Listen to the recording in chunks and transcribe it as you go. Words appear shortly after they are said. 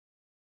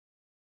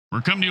We're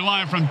coming to you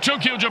live from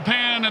Tokyo,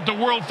 Japan at the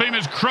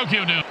world-famous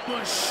Krokyo-Dome.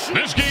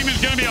 This game is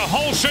going to be a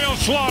wholesale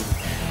slaughter.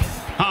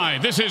 Hi,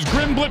 this is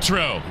Grim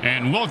Blitzrow,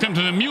 and welcome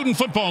to the Mutant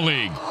Football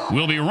League.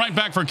 We'll be right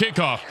back for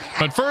kickoff.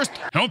 But first,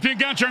 hope you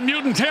got your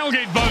Mutant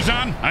tailgate buzz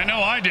on. I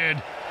know I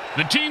did.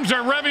 The teams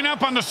are revving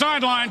up on the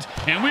sidelines,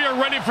 and we are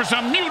ready for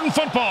some Mutant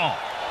football.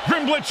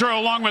 Grim Blitzrow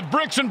along with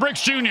Bricks and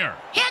Bricks Jr.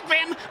 Yeah,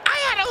 Grim, I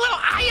had a little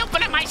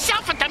eye-opener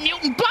myself at the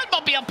Mutant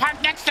Bloodmobile park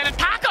next to the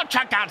taco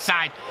truck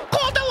outside.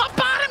 Called a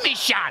lobotomy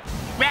shot.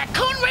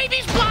 Raccoon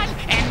rabies blood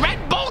and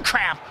red bull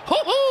crap.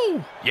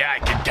 Hoo-hoo! Yeah, I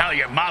can tell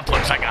your mouth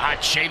looks like a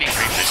hot shaving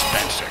cream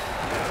dispenser.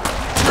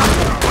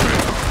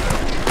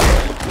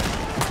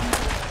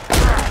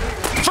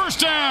 First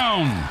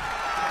down!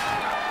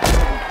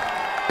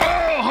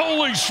 Oh,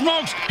 holy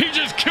smokes! He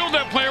just killed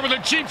that player with a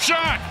cheap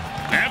shot!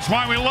 That's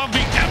why we love the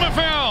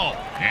MFL!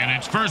 And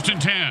it's 1st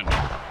and 10.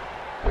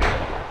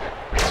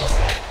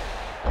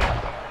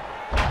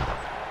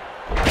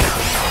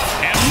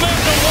 And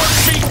that's a work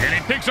feet! And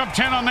he picks up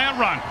 10 on that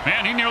run.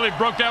 Man, he nearly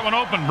broke that one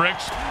open,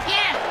 Bricks.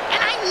 Yeah,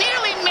 and I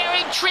nearly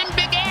married Trim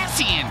Big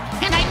Assian.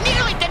 And I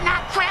nearly did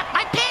not crap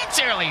my pants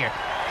earlier.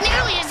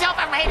 Nearly as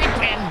overrated,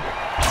 Grim.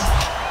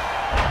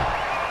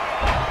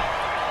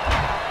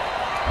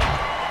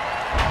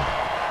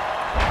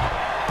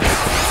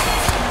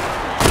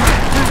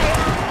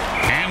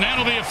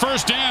 Be a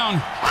first down.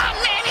 Oh,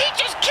 man, he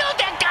just killed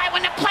that guy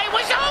when the play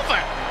was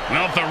over.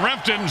 Well, if the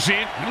ref didn't see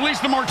it, at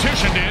least the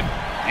mortician did.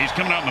 He's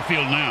coming out in the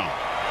field now.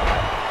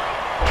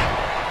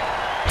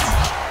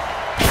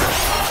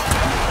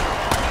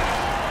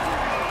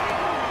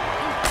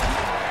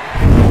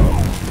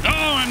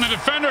 Oh, and the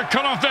defender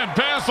cut off that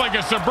pass like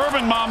a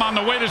suburban mom on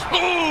the way to...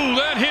 Ooh,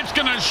 that hit's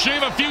going to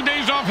shave a few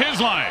days off his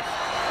life.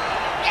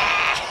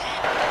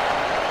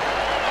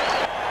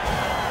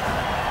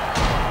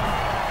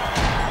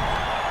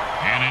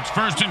 It's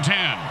 1st and 10.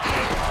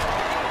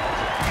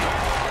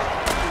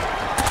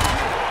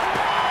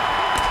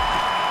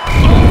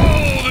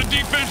 Oh, the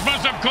defense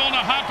must have called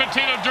a hot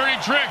potato dirty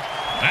trick.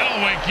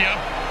 That'll wake you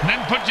up and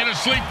then put you to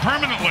sleep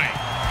permanently.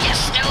 You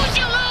snooze,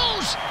 you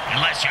lose.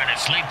 Unless you're in a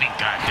sleeping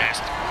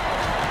contest.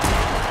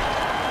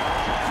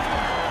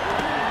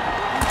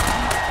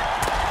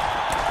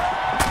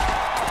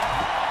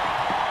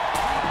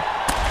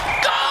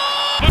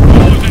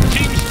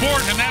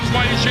 And that's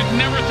why you should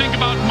never think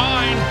about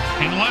mine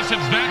unless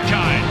it's that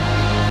kind.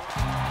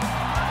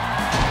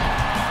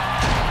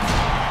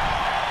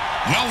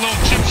 Well, little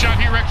chip shot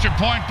here, extra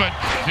point, but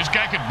this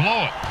guy could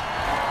blow it.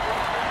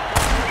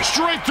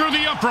 Straight through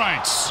the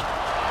uprights.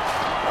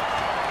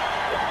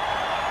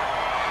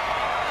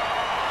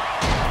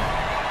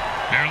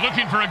 They're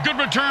looking for a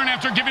good return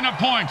after giving up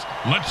points.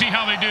 Let's see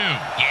how they do.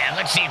 Yeah,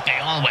 let's see if they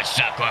always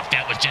suck or if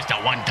that was just a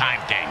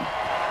one-time thing.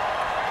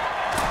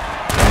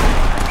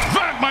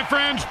 My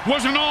friends,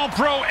 was an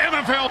all-pro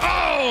MFL.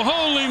 Oh,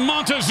 holy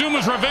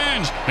Montezuma's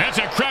revenge.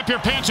 That's a crap your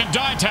pants and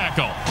die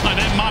tackle.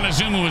 That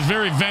Montezuma was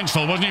very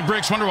vengeful, wasn't he,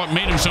 Bricks? Wonder what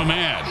made him so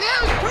mad. Yeah,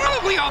 it was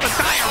probably all the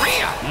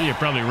diarrhea. Yeah, you're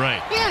probably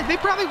right. Yeah, they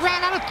probably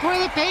ran out of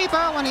toilet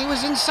paper when he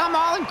was in some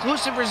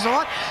all-inclusive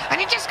resort, and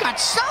he just got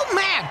so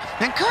mad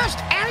and cursed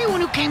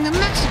everyone who came to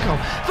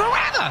Mexico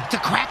forever to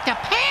crap their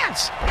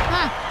pants.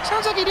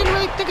 Sounds like he didn't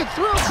really think it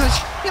through, because,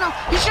 you know,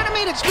 he should have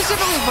made it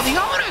specifically for the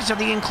owners of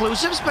the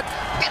inclusives, but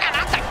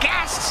not the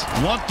guests.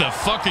 What the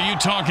fuck are you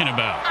talking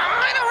about?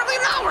 I don't really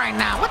know right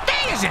now. What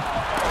day is it?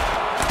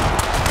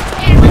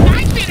 It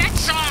reminds me of that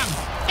song.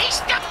 He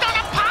stepped on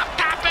a pop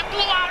top and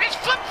blew out his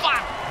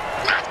flip-flop.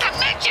 Not to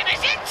mention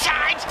his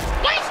insides.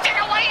 Wasted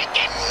away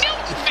again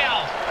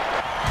Newtonville.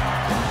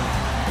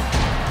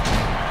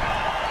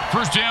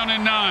 1st down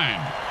and 9.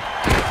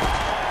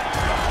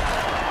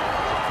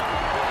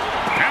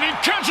 And he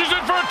catches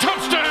it for a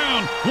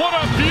touchdown. What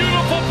a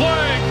beautiful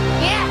play.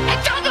 Yeah,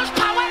 it's almost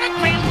poetic,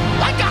 Grim.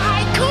 Like a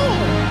haiku.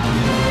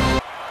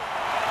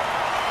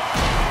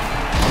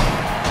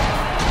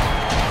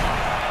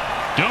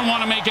 Don't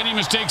want to make any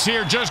mistakes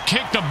here. Just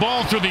kick the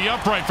ball through the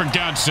upright, for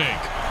God's sake.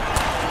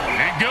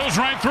 It goes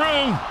right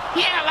through.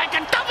 Yeah, like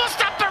a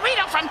double-stuffed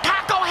burrito from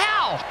Taco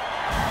Hell.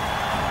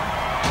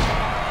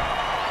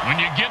 When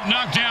you get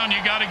knocked down,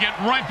 you got to get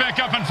right back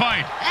up and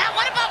fight.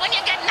 What about when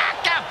you get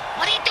knocked up?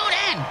 What do you do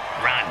then?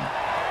 Run.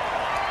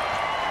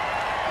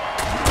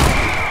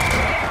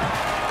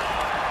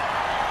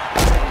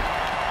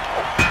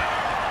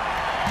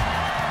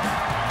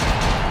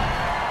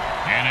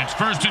 And it's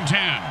 1st and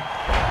 10.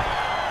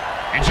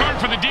 It's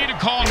hard for the D to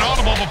call an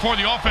audible before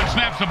the offense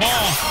snaps the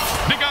ball.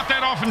 They got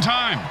that off in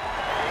time.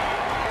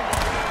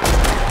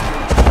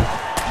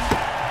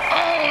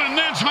 Oh, and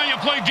that's how you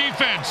play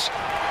defense.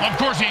 Of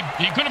course, he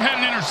could have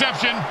had an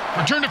interception,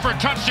 returned it for a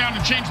touchdown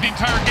and changed the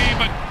entire game,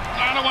 but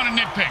I don't want to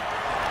nitpick.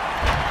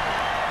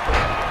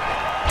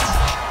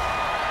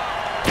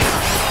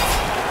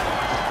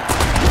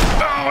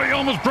 Oh, he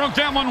almost broke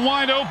that one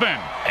wide open.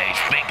 Hey,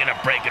 speaking of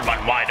breaking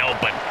one wide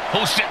open,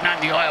 who's sitting on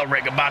the oil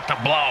rig about to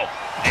blow?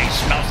 Hey,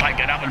 smells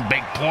like an oven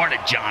baked porta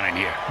john in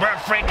here. We're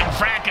a freaking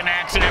fracking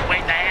accident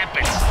waiting to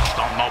happen.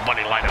 Don't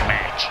nobody light a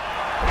match.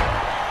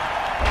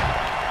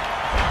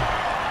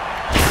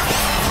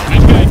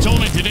 told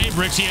me today,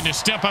 Bricks, he had to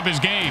step up his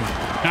game.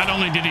 Not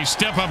only did he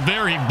step up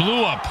there, he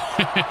blew up.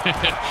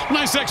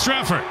 Nice extra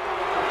effort.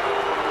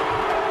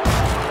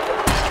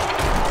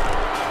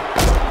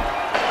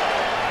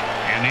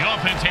 And the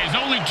offense has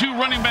only 2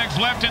 running backs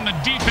left, and the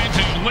defense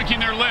is licking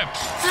their lips.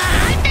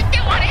 I think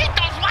they want to hit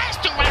those last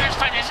 2 runners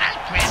for this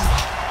outfit.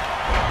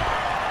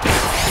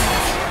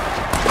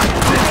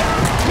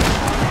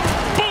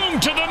 Boom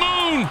to the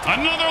moon!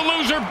 Another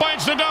loser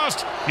bites the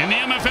dust. In the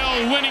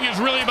MFL, winning is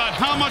really about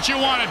how much you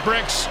want it,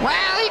 Bricks.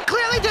 Well, he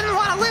clearly didn't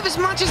want to live as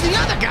much as the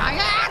other guy.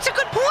 That's a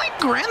good point,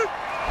 Grim.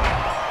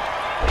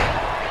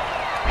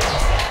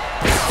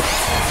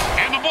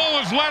 And the ball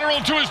is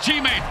lateral to his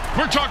teammate.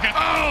 We're talking,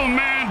 oh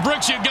man,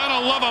 Bricks, you gotta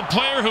love a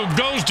player who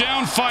goes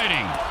down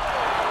fighting.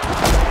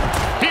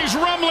 He's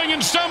rumbling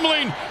and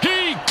stumbling.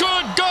 He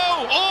could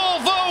go all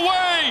the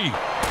way.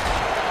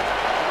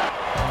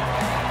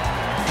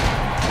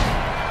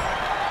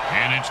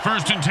 And it's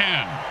 1st and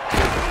 10.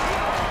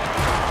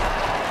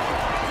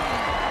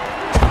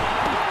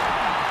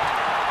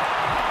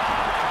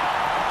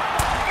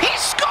 He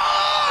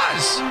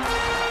scores!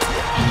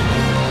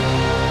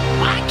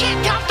 I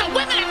can't tell if the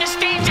women in the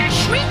stands are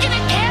shrieking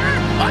in terror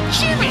or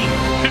cheering.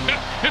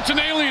 It's an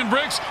alien,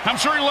 Bricks. I'm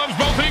sure he loves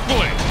both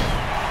equally.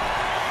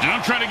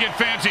 Don't try to get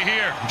fancy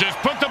here. Just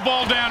put the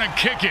ball down and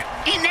kick it.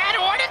 In that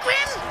order,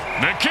 Grim?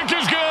 The kick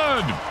is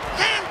good.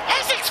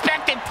 As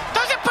expected,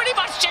 those are pretty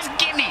much just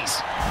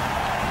gimmies.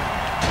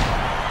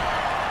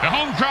 The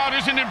home crowd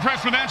isn't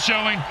impressed with that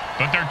showing,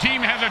 but their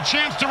team has a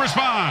chance to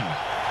respond.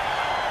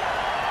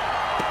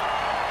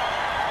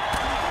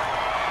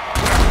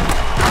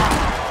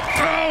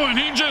 Oh, and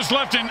he just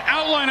left an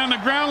outline on the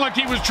ground like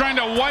he was trying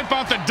to wipe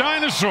out the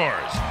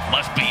dinosaurs.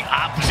 Must be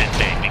opposite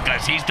thing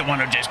because he's the one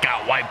who just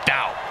got wiped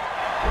out.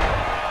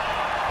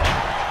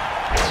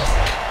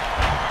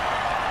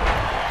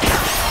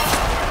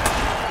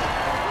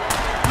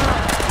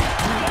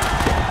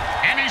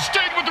 And he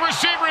stayed with the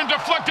receiver and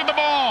deflected the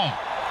ball.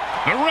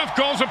 The ref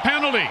calls a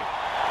penalty.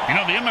 You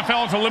know, the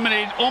MFL has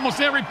eliminated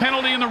almost every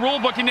penalty in the rule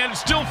book, and yet it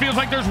still feels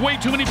like there's way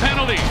too many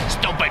penalties.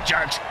 Stupid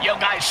jerks. You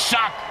guys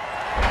suck.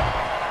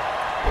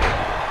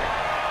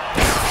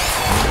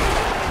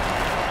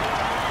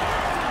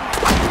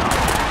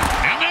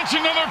 And that's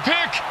another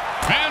pick.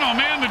 Man, oh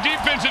man, the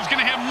defense is going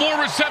to have more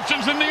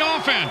receptions than the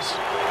offense.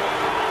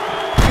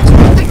 It's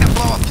one thing to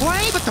blow a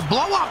play, but to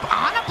blow up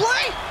on a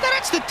play?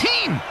 That's the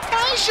team.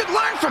 He should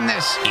learn from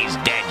this. He's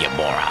dead, you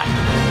moron.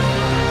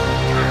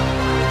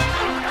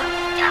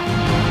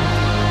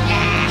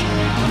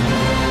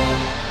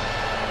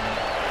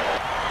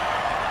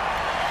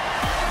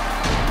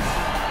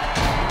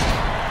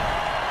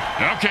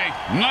 Okay,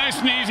 nice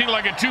and easy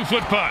like a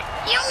 2-foot putt.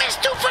 You miss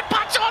 2-foot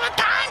putts all the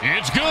time?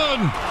 It's good.